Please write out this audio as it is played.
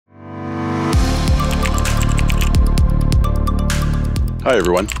Hi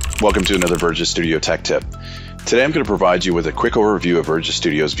everyone, welcome to another VertiGIS Studio Tech Tip. Today I'm going to provide you with a quick overview of VertiGIS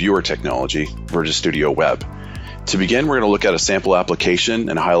Studio's viewer technology, VertiGIS Studio Web. To begin, we're going to look at a sample application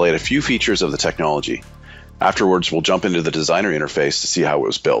and highlight a few features of the technology. Afterwards, we'll jump into the designer interface to see how it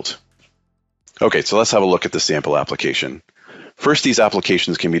was built. Okay, so let's have a look at the sample application. First, these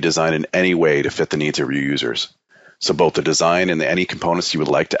applications can be designed in any way to fit the needs of your users. So both the design and any components you would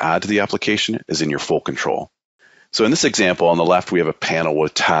like to add to the application is in your full control. So in this example, on the left, we have a panel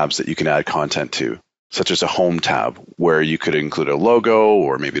with tabs that you can add content to, such as a home tab, where you could include a logo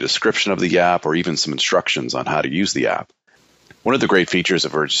or maybe a description of the app or even some instructions on how to use the app. One of the great features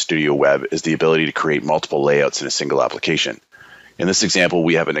of VertiGIS Studio Web is the ability to create multiple layouts in a single application. In this example,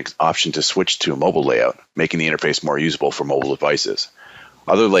 we have an option to switch to a mobile layout, making the interface more usable for mobile devices.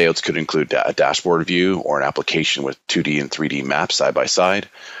 Other layouts could include a dashboard view or an application with 2D and 3D maps side by side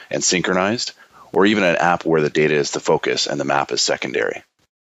and synchronized, or even an app where the data is the focus and the map is secondary.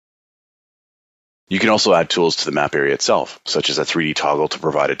 You can also add tools to the map area itself, such as a 3D toggle to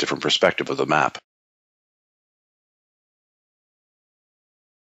provide a different perspective of the map.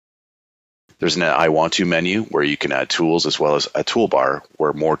 There's an I want to menu where you can add tools, as well as a toolbar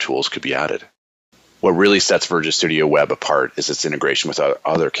where more tools could be added. What really sets VertiGIS Studio Web apart is its integration with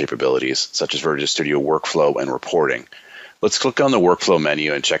other capabilities, such as VertiGIS Studio Workflow and Reporting. Let's click on the Workflow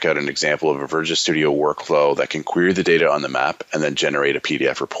menu and check out an example of a VertiGIS Studio workflow that can query the data on the map and then generate a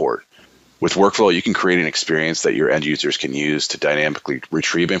PDF report. With Workflow, you can create an experience that your end users can use to dynamically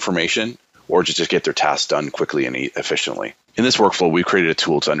retrieve information or to just get their tasks done quickly and efficiently. In this workflow, we've created a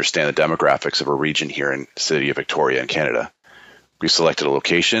tool to understand the demographics of a region here in the city of Victoria in Canada. We've selected a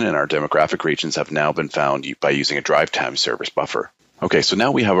location, and our demographic regions have now been found by using a drive time service buffer. Okay, so now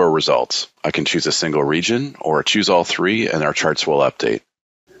we have our results. I can choose a single region or choose all three, and our charts will update.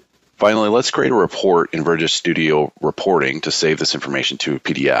 Finally, let's create a report in VertiGIS Studio Reporting to save this information to a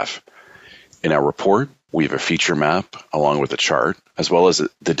PDF. In our report, we have a feature map along with a chart, as well as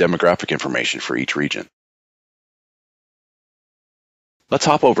the demographic information for each region. Let's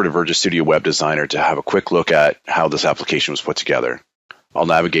hop over to VertiGIS Studio Web Designer to have a quick look at how this application was put together. I'll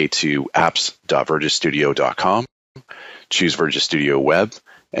navigate to apps.vertigisstudio.com, choose VertiGIS Studio Web,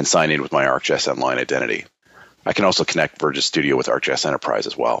 and sign in with my ArcGIS Online identity. I can also connect VertiGIS Studio with ArcGIS Enterprise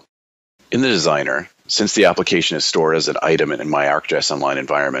as well. In the designer, since the application is stored as an item in my ArcGIS Online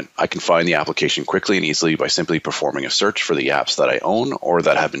environment, I can find the application quickly and easily by simply performing a search for the apps that I own or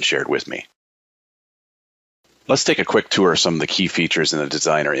that have been shared with me. Let's take a quick tour of some of the key features in the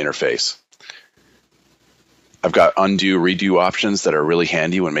designer interface. I've got undo, redo options that are really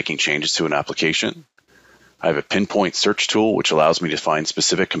handy when making changes to an application. I have a pinpoint search tool, which allows me to find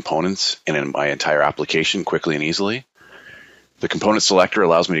specific components in my entire application quickly and easily. The component selector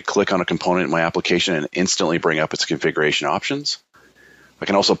allows me to click on a component in my application and instantly bring up its configuration options. I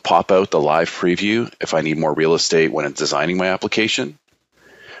can also pop out the live preview if I need more real estate when designing my application.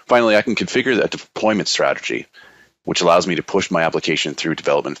 Finally, I can configure that deployment strategy, which allows me to push my application through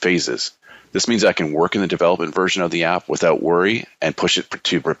development phases. This means I can work in the development version of the app without worry and push it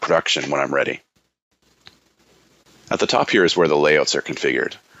to production when I'm ready. At the top here is where the layouts are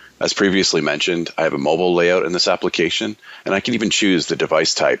configured. As previously mentioned, I have a mobile layout in this application, and I can even choose the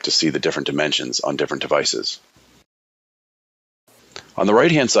device type to see the different dimensions on different devices. On the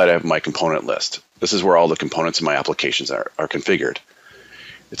right-hand side, I have my component list. This is where all the components in my applications are configured.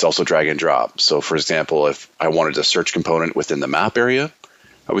 It's also drag and drop. So for example, if I wanted a search component within the map area,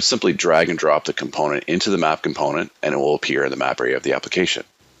 I would simply drag and drop the component into the map component, and it will appear in the map area of the application.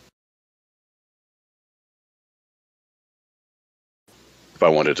 If I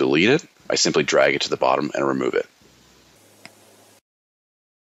want to delete it, I simply drag it to the bottom and remove it.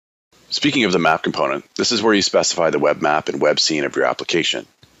 Speaking of the map component, this is where you specify the web map and web scene of your application.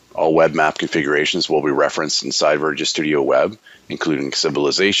 All web map configurations will be referenced inside VertiGIS Studio Web, including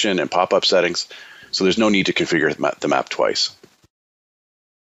symbolization and pop-up settings, so there's no need to configure the map twice.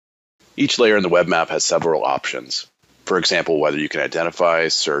 Each layer in the web map has several options. For example, whether you can identify,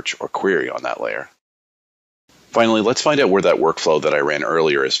 search, or query on that layer. Finally, let's find out where that workflow that I ran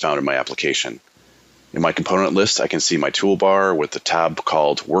earlier is found in my application. In my component list, I can see my toolbar with the tab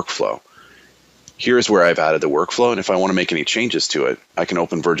called Workflow. Here is where I've added the workflow, and if I want to make any changes to it, I can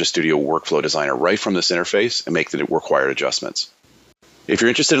open VertiGIS Studio Workflow Designer right from this interface and make the required adjustments. If you're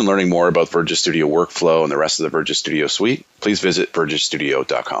interested in learning more about VertiGIS Studio Workflow and the rest of the VertiGIS Studio suite, please visit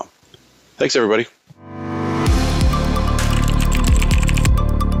vertigisstudio.com. Thanks, everybody.